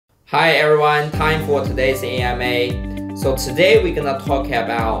Hi everyone, time for today's AMA. So today we're gonna talk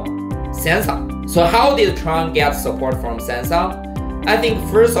about Samsung. So how did Tron get support from Samsung? I think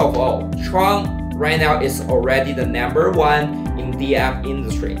first of all, Tron right now is already the #1 in the app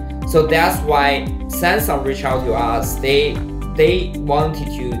industry. So that's why Samsung reached out to us. They wanted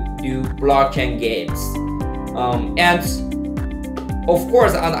to do blockchain games. And of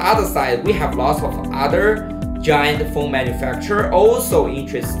course, on the other side, we have lots of other giant phone manufacturer also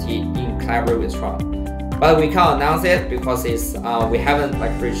interested in collaborating with Tron, but we can't announce it because it's we haven't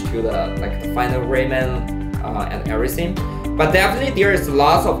reached to the final agreement and everything. But definitely there is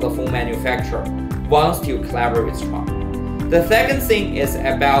lots of the phone manufacturer wants to collaborate with Tron. The second thing is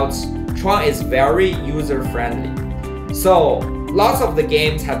about Tron is very user friendly. So lots of the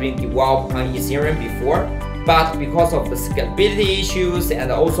games have been developed on Ethereum before, but because of the scalability issues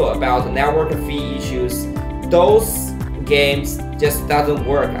and also about the network fee issues, those games just doesn't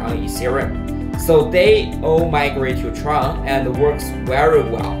work on Ethereum. So they all migrate to Tron and works very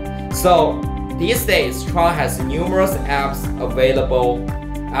well. So these days, Tron has numerous apps available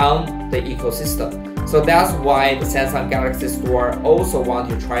on the ecosystem. So that's why the Samsung Galaxy Store also want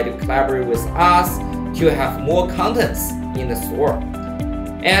to try to collaborate with us to have more contents in the store.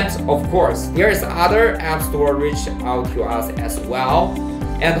 And of course, there is other app store reach out to us as well.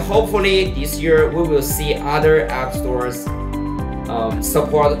 And hopefully this year we will see other app stores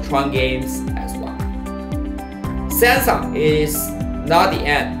support Tron games as well. Samsung is not the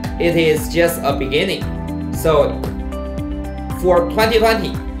end, it is just a beginning. So for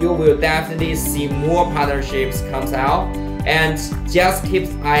 2020, you will definitely see more partnerships comes out, and just keep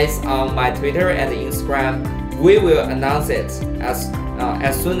eyes on my Twitter and Instagram. We will announce it as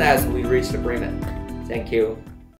soon as we reach the agreement. Thank you.